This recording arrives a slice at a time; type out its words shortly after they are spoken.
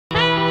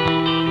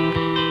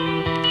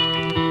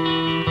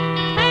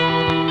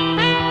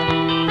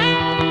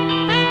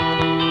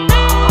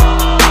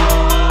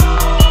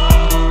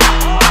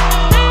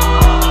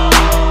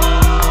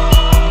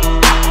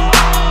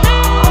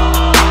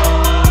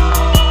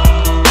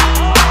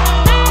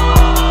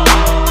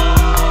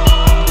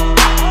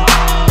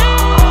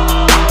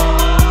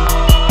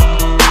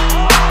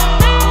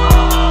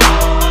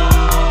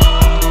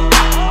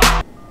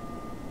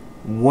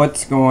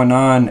What's going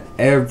on,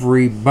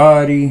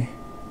 everybody?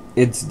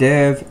 It's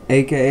Dev,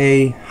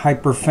 aka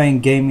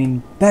Hyperfang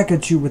Gaming, back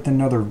at you with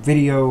another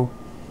video.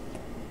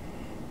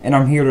 And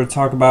I'm here to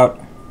talk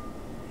about,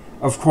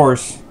 of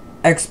course,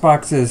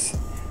 Xbox's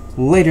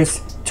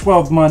latest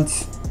 12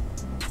 months,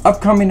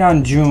 upcoming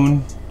on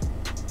June.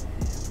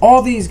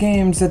 All these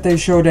games that they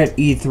showed at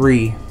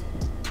E3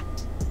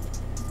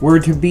 were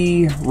to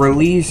be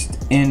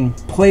released and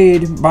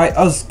played by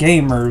us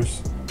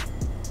gamers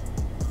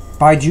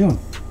by June.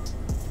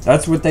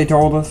 That's what they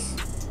told us.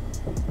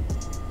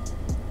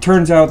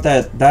 Turns out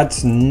that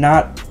that's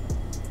not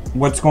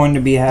what's going to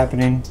be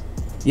happening.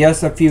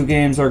 Yes, a few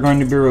games are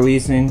going to be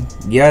releasing.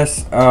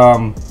 Yes,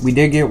 we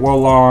did get Wo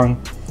Long.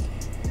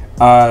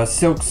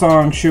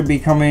 Silksong should be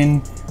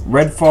coming.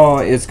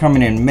 Redfall is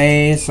coming in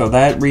May, so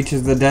that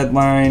reaches the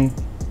deadline.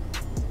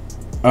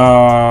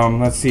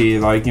 Let's see,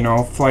 like, you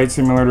know, Flight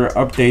Simulator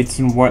updates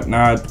and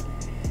whatnot.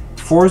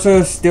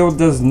 Forza still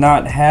does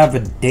not have a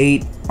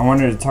date. I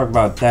wanted to talk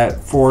about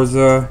that.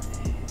 Forza.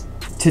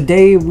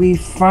 Today we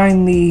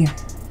finally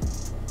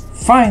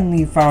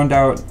found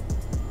out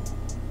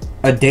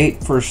a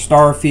date for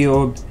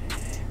Starfield,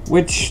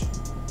 which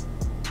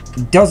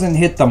doesn't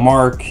hit the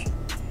mark,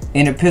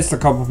 and it pissed a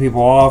couple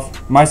people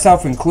off,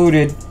 myself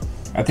included.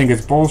 I think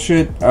it's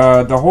bullshit.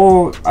 The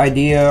whole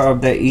idea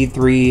of the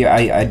E3,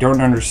 I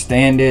don't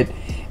understand it.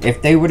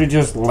 If they would have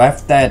just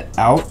left that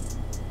out,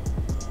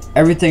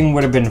 everything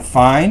would have been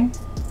fine.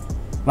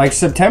 Like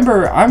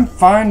September, I'm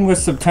fine with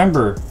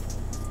September.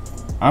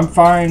 I'm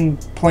fine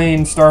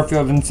playing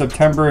Starfield in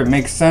September. It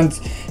makes sense.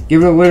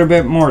 Give it a little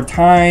bit more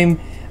time,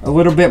 a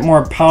little bit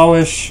more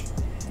polish.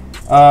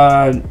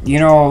 You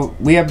know,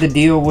 we have to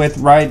deal with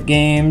Riot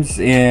Games,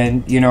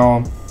 and, you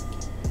know,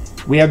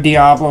 we have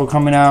Diablo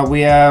coming out.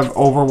 We have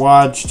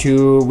Overwatch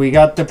 2. We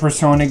got the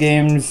Persona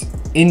games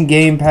in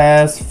Game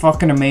Pass.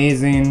 Fucking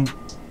amazing.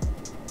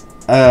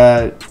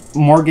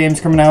 More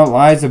games coming out.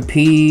 Lies of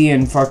P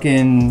and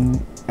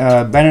fucking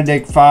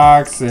Benedict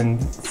Fox,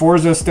 and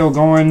Forza still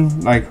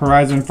going. Like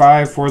Horizon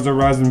 5, Forza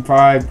Horizon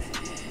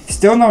 5.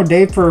 Still no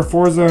date for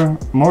Forza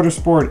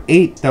Motorsport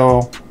 8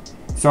 though.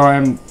 So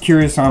I'm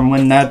curious on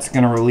when that's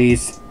going to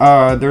release.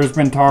 There's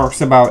been talks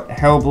about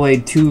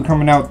Hellblade 2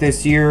 coming out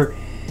this year.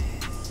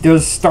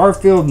 Does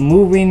Starfield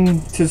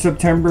moving to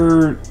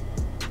September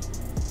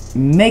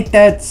make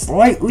that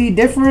slightly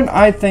different?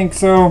 I think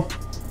so.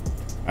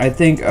 I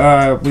think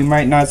we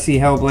might not see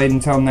Hellblade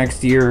until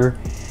next year.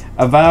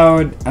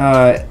 Avowed,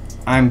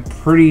 I'm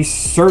pretty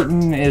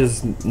certain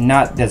is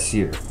not this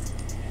year.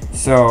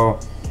 So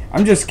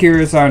I'm just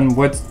curious on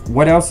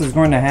what else is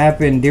going to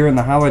happen during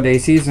the holiday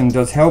season.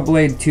 Does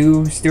Hellblade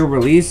 2 still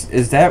release?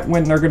 Is that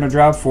when they're going to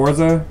drop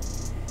Forza?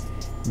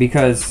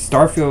 Because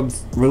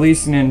Starfield's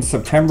releasing in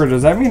September.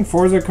 Does that mean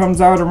Forza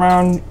comes out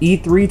around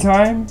E3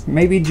 time?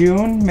 Maybe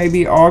June?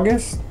 Maybe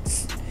August?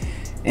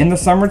 In the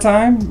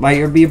summertime? Like,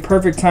 it would be a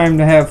perfect time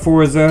to have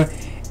Forza,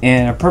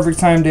 and a perfect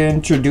time to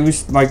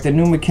introduce, like, the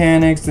new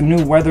mechanics, the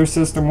new weather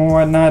system and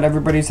whatnot.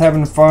 Everybody's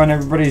having fun.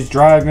 Everybody's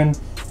driving.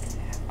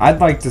 I'd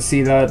like to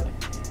see that.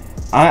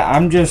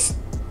 I'm just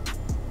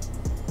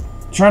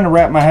trying to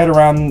wrap my head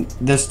around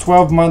this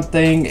 12-month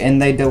thing,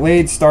 and they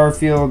delayed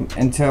Starfield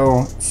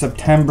until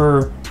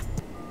September,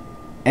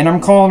 and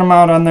I'm calling them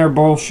out on their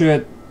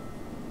bullshit.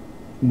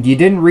 You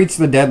didn't reach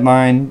the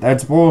deadline.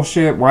 That's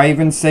bullshit. Why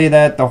even say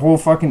that? The whole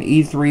fucking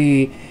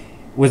E3,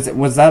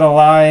 was that a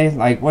lie?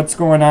 Like, what's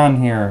going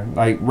on here?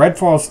 Like,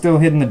 Redfall's still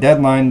hitting the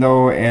deadline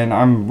though, and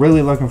I'm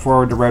really looking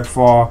forward to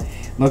Redfall.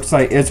 Looks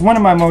like it's one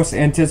of my most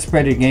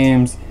anticipated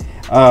games.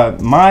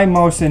 My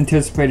most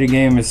anticipated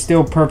game is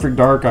still Perfect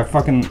Dark.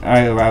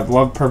 I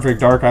love Perfect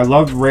Dark. I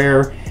love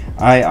Rare.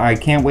 I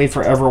can't wait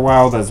for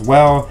Everwild as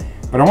well.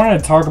 But I wanted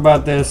to talk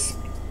about this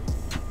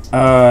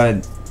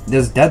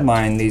this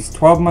deadline, these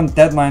 12-month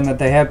deadline that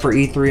they had for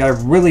E3. I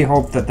really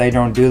hope that they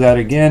don't do that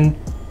again.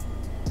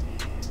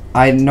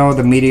 I know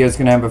the media is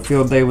gonna have a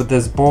field day with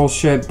this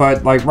bullshit,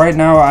 but like right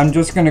now, I'm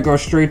just gonna go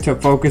straight to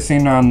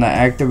focusing on the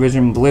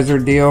Activision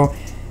Blizzard deal.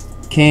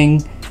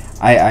 King,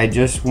 I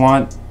just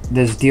want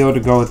this deal to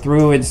go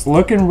through. It's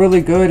looking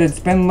really good. It's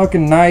been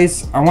looking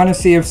nice. I want to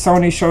see if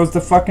Sony shows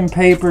the fucking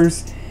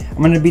papers. I'm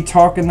going to be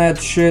talking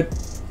that shit.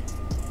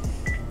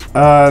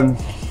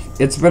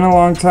 It's been a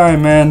long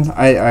time, man.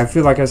 I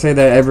feel like I say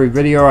that every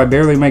video. I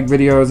barely make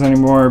videos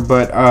anymore,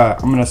 but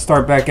I'm going to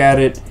start back at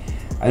it.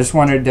 I just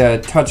wanted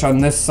to touch on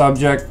this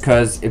subject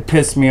because it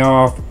pissed me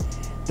off.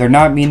 They're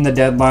not meeting the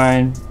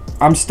deadline.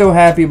 I'm still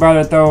happy about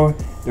it though.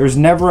 There's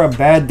never a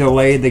bad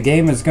delay. The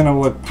game is going to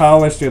look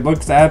polished. It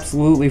looks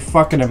absolutely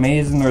fucking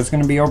amazing. There's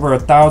going to be over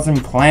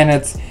 1,000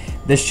 planets.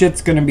 This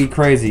shit's going to be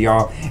crazy,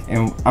 y'all.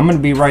 And I'm going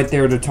to be right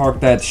there to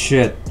talk that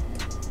shit.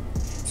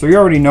 So you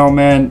already know,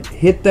 man.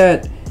 Hit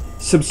that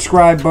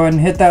subscribe button.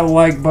 Hit that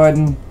like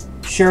button.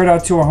 Share it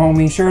out to a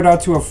homie. Share it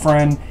out to a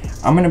friend.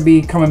 I'm going to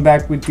be coming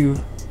back with you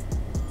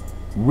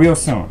real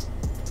soon.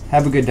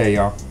 Have a good day,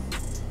 y'all.